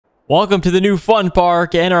Welcome to the new fun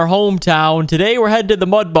park in our hometown. Today we're headed to the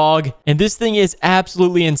mud bog, and this thing is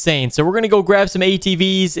absolutely insane. So we're going to go grab some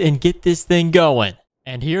ATVs and get this thing going.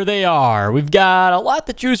 And here they are. We've got a lot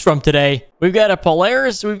to choose from today. We've got a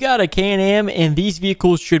Polaris, we've got a Can-Am, and these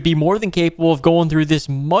vehicles should be more than capable of going through this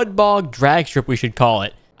mud bog drag strip, we should call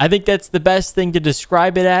it. I think that's the best thing to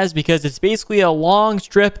describe it as because it's basically a long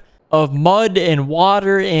strip of mud and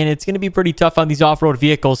water, and it's going to be pretty tough on these off-road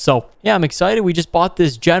vehicles. So yeah, I'm excited. We just bought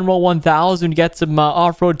this General 1000. We got some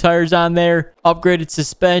off-road tires on there, upgraded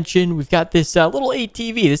suspension. We've got this little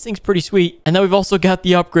ATV. This thing's pretty sweet. And then we've also got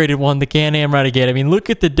the upgraded one, the Can-Am Renegade. I mean, look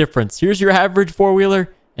at the difference. Here's your average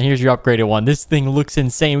four-wheeler, and here's your upgraded one. This thing looks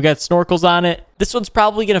insane. We got snorkels on it. This one's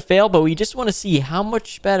probably going to fail, but we just want to see how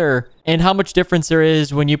much better and how much difference there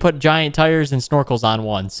is when you put giant tires and snorkels on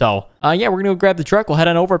one. So, yeah, we're going to go grab the truck. We'll head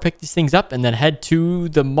on over, pick these things up, and then head to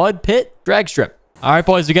the mud pit drag strip. All right,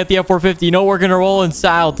 boys, we got the F450. You know we're going to roll in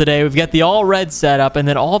style today. We've got the all red setup, and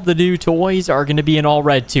then all of the new toys are going to be in all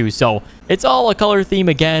red too. So it's all a color theme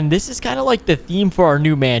again. This is kind of like the theme for our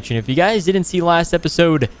new mansion. If you guys didn't see last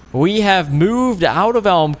episode, we have moved out of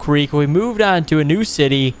Elm Creek. We moved on to a new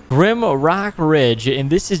city, Grim Rock Ridge, and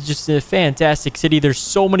this is just a fantastic city. There's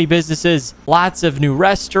so many businesses, lots of new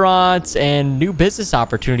restaurants, and new business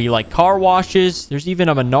opportunity like car washes. There's even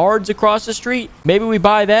a Menards across the street. Maybe we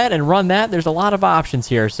buy that and run that. There's a lot of options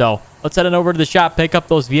here. So let's head on over to the shop, pick up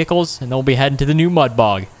those vehicles, and then we'll be heading to the new mud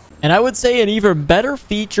bog. And I would say an even better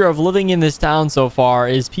feature of living in this town so far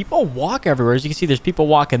is people walk everywhere. As you can see, there's people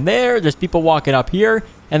walking there, there's people walking up here,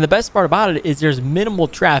 and the best part about it is there's minimal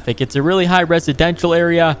traffic. It's a really high residential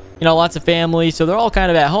area, you know, lots of families, so they're all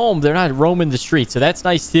kind of at home. They're not roaming the streets, so that's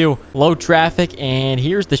nice too. Low traffic, and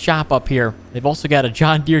here's the shop up here. They've also got a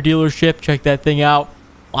John Deere dealership. Check that thing out.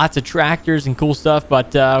 Lots of tractors and cool stuff,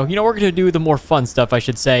 but you know, we're going to do the more fun stuff, I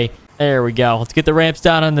should say. There we go. Let's get the ramps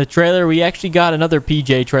down on the trailer. We actually got another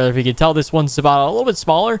PJ trailer. If you can tell, this one's about a little bit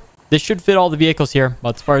smaller. This should fit all the vehicles here.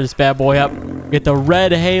 Let's fire this bad boy up. Get the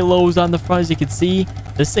red halos on the front, as you can see.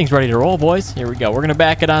 This thing's ready to roll, boys. Here we go. We're going to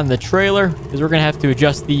back it on the trailer because we're going to have to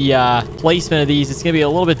adjust the placement of these. It's going to be a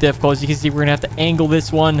little bit difficult. As you can see, we're going to have to angle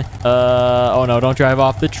this one. Oh, no, don't drive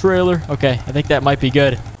off the trailer. Okay, I think that might be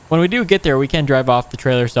good. When we do get there, we can drive off the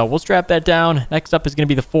trailer, so we'll strap that down. Next up is going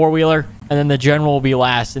to be the four-wheeler, and then the General will be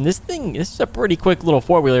last. And this is a pretty quick little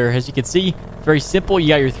four-wheeler, as you can see. Very simple. You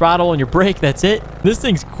got your throttle and your brake. That's it. This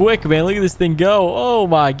thing's quick, man. Look at this thing go. Oh,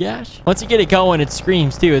 my gosh. Once you get it going, it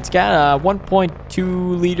screams, too. It's got a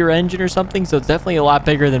 1.2-liter engine or something, so it's definitely a lot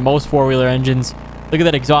bigger than most four-wheeler engines. Look at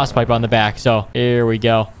that exhaust pipe on the back. So here we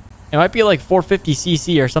go. It might be like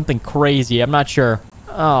 450cc or something crazy. I'm not sure.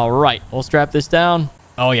 All right. We'll strap this down.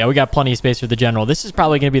 Oh, yeah, we got plenty of space for the General. This is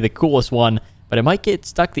probably going to be the coolest one, but it might get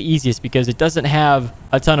stuck the easiest because it doesn't have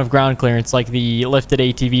a ton of ground clearance like the lifted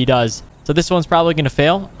ATV does. So this one's probably going to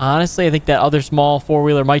fail. Honestly, I think that other small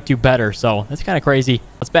four-wheeler might do better, so that's kind of crazy.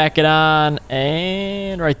 Let's back it on,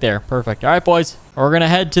 and right there. Perfect. All right, boys. We're going to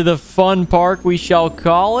head to the fun park, we shall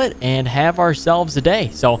call it, and have ourselves a day.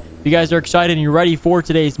 So if you guys are excited and you're ready for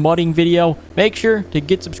today's mudding video, make sure to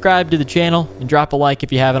get subscribed to the channel and drop a like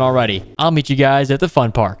if you haven't already. I'll meet you guys at the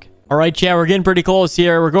fun park. All right, chat, we're getting pretty close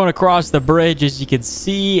here. We're going across the bridge, as you can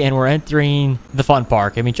see, and we're entering the fun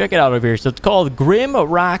park. I mean, check it out over here. So it's called Grim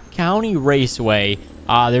Rock County Raceway.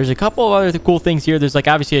 There's a couple of other cool things here. There's like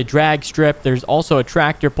obviously a drag strip. There's also a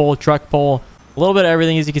tractor pull, truck pull, a little bit of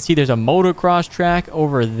everything. As you can see, there's a motocross track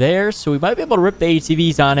over there. So we might be able to rip the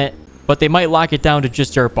ATVs on it, but they might lock it down to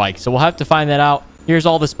just dirt bikes. So we'll have to find that out. Here's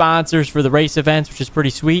all the sponsors for the race events, which is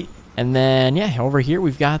pretty sweet. And then, yeah, over here,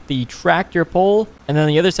 we've got the tractor pull. And then on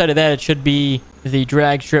the other side of that, it should be the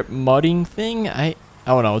drag strip mudding thing.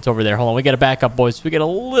 Oh, no, it's over there. Hold on. We got to back up, boys. We get a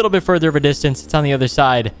little bit further of a distance. It's on the other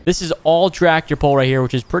side. This is all tractor pull right here,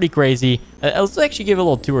 which is pretty crazy. Let's actually give a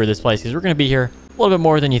little tour of this place because we're going to be here a little bit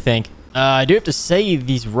more than you think. I do have to say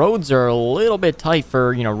these roads are a little bit tight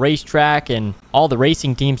for, you know, racetrack and all the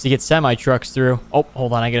racing teams to get semi-trucks through. Oh,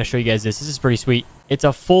 hold on. I got to show you guys this. This is pretty sweet. It's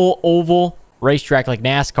a full oval racetrack like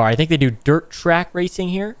NASCAR. I think they do dirt track racing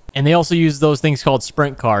here. And they also use those things called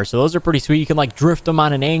sprint cars. So those are pretty sweet. You can like drift them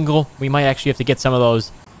on an angle. We might actually have to get some of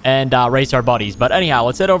those and race our buddies. But anyhow,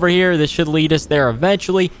 let's head over here. This should lead us there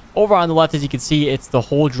eventually. Over on the left, as you can see, it's the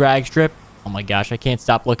whole drag strip. Oh my gosh, I can't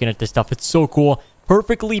stop looking at this stuff. It's so cool.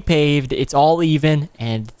 Perfectly paved. It's all even.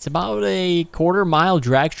 And it's about a quarter-mile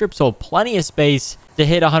drag strip. So plenty of space to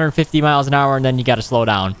hit 150 miles an hour, and then you got to slow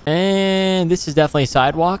down. And this is definitely a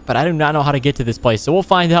sidewalk, but I do not know how to get to this place, so we'll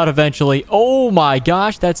find out eventually. Oh my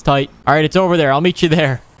gosh, that's tight. All right, it's over there. I'll meet you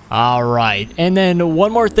there. All right. And then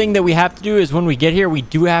one more thing that we have to do is when we get here, we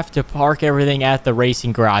do have to park everything at the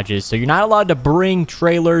racing garages. So you're not allowed to bring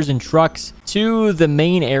trailers and trucks to the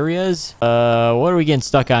main areas. What are we getting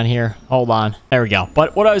stuck on here? Hold on. There we go.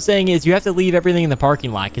 But what I was saying is you have to leave everything in the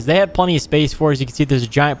parking lot because they have plenty of space for us. You can see there's a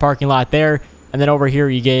giant parking lot there. And then over here,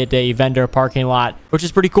 you get a vendor parking lot, which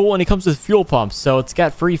is pretty cool. And it comes with fuel pumps. So it's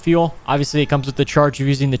got free fuel. Obviously, it comes with the charge of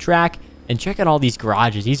using the track. And check out all these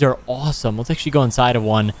garages. These are awesome. Let's actually go inside of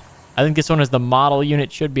one. I think this one is the model unit.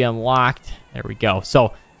 Should be unlocked. There we go.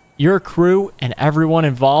 So your crew and everyone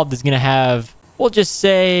involved is going to have, we'll just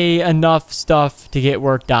say, enough stuff to get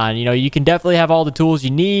worked on. You know, you can definitely have all the tools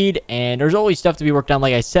you need. And there's always stuff to be worked on,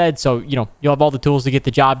 like I said. So, you know, you'll have all the tools to get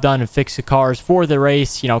the job done and fix the cars for the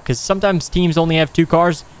race. You know, because sometimes teams only have 2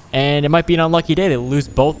 cars. And it might be an unlucky day. They lose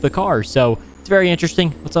both the cars. So it's very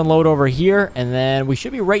interesting. Let's unload over here, and then we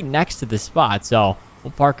should be right next to the spot. So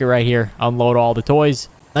we'll park it right here, unload all the toys.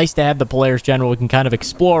 Nice to have the Polaris General. We can kind of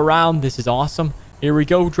explore around. This is awesome. Here we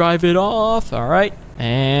go. Drive it off. All right.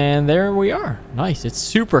 And there we are. Nice. It's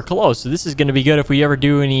super close. So this is going to be good if we ever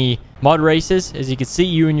do any mud races. As you can see,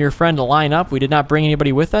 you and your friend line up. We did not bring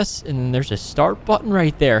anybody with us. And there's a start button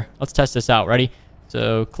right there. Let's test this out. Ready?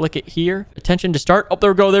 So click it here. Attention to start. Oh,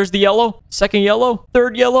 there we go. There's the yellow. Second yellow.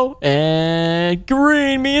 Third yellow. And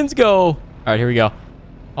green means go. All right, here we go.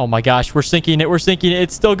 Oh my gosh. We're sinking it. We're sinking it.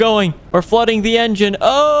 It's still going. We're flooding the engine.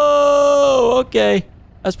 Oh, okay.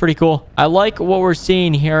 That's pretty cool. I like what we're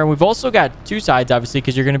seeing here. We've also got 2 sides, obviously,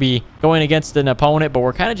 because you're going to be going against an opponent, but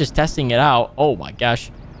we're kind of just testing it out. Oh my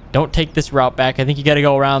gosh. Don't take this route back. I think you got to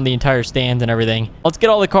go around the entire stand and everything. Let's get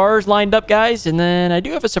all the cars lined up, guys. And then I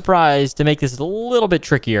do have a surprise to make this a little bit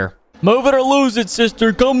trickier. Move it or lose it,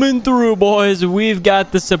 sister. Coming through, boys. We've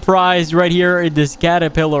got the surprise right here in this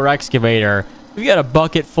Caterpillar excavator. We've got a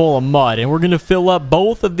bucket full of mud, and we're going to fill up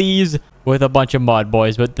both of these with a bunch of mud,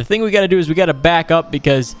 boys. But the thing we got to do is we got to back up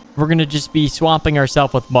because we're going to just be swamping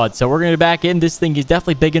ourselves with mud. So we're going to back in. This thing is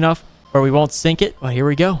definitely big enough where we won't sink it. Well, here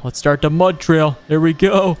we go. Let's start the mud trail. There we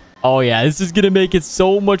go. Oh, yeah. This is going to make it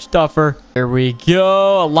so much tougher. There we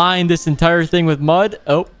go. Align this entire thing with mud.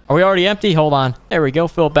 Oh, are we already empty? Hold on. There we go.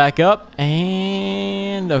 Fill it back up.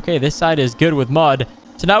 And, okay, this side is good with mud.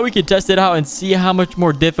 So now we can test it out and see how much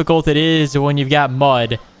more difficult it is when you've got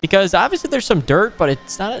mud. Because obviously there's some dirt, but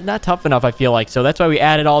it's not tough enough, I feel like. So that's why we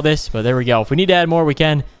added all this. But there we go. If we need to add more, we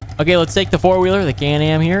can. Okay, let's take the 4-wheeler, the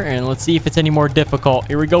Can-Am here, and let's see if it's any more difficult.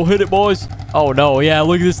 Here we go. Hit it, boys. Oh, no. Yeah,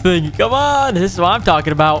 look at this thing. Come on. This is what I'm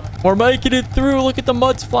talking about. We're making it through. Look at the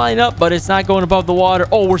mud's flying up, but it's not going above the water.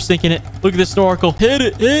 Oh, we're sinking it. Look at the snorkel. Hit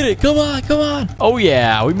it. Hit it. Come on. Come on. Oh,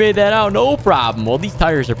 yeah. We made that out. No problem. Well, these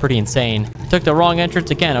tires are pretty insane. Took the wrong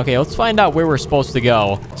entrance again. Okay, let's find out where we're supposed to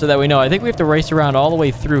go so that we know. I think we have to race around all the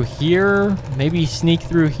way through here. Maybe sneak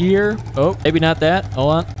through here. Oh, maybe not that.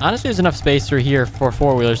 Hold on. Honestly, there's enough space through here for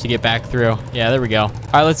 4-wheelers to get back through. Yeah, there we go. All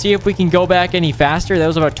right, let's see if we can go back any faster. That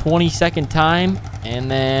was about 20-second time. And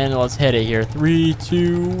then let's hit it here. 3,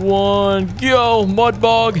 2, 1, go. Mud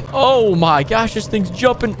bog. Oh my gosh, this thing's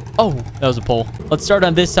jumping. Oh, that was a pull. Let's start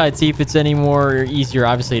on this side, see if it's any more easier.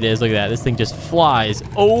 Obviously it is. Look at that. This thing just flies.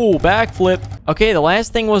 Oh, backflip. Okay, the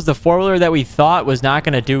last thing was the 4-wheeler that we thought was not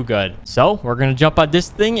going to do good. So we're going to jump on this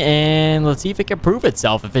thing and let's see if it can prove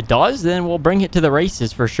itself. If it does, then we'll bring it to the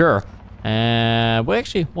races for sure. And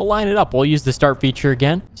we'll line it up. We'll use the start feature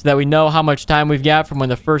again so that we know how much time we've got from when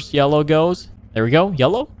the first yellow goes. There we go.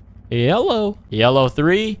 Yellow. Yellow. Yellow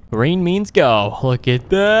 3. Green means go. Look at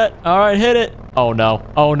that. All right, hit it. Oh, no.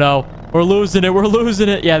 Oh, no. We're losing it. We're losing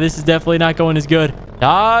it. Yeah, this is definitely not going as good.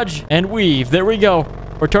 Dodge and weave. There we go.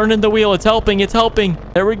 We're turning the wheel. It's helping. It's helping.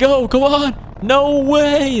 There we go. Come on. No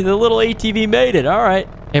way. The little ATV made it. All right.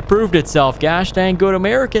 It proved itself. Gosh dang good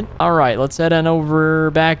American. All right, let's head on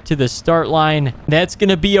over back to the start line. That's going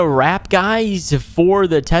to be a wrap, guys, for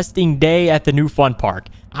the testing day at the new fun park.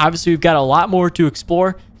 Obviously, we've got a lot more to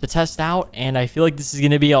explore, to test out, and I feel like this is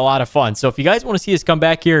going to be a lot of fun. So if you guys want to see us come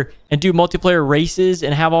back here and do multiplayer races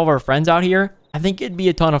and have all of our friends out here, I think it'd be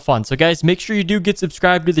a ton of fun. So guys, make sure you do get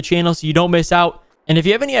subscribed to the channel so you don't miss out. And if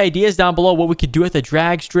you have any ideas down below what we could do at the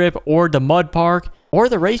drag strip or the mud park or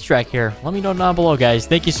the racetrack here, let me know down below, guys.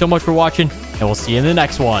 Thank you so much for watching, and we'll see you in the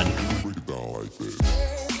next one.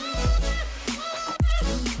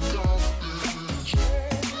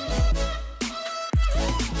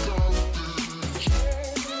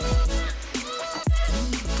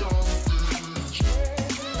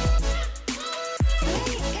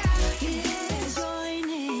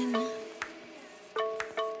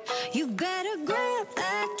 You better grab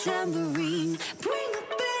that tambourine, bring the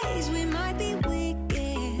bass, we might be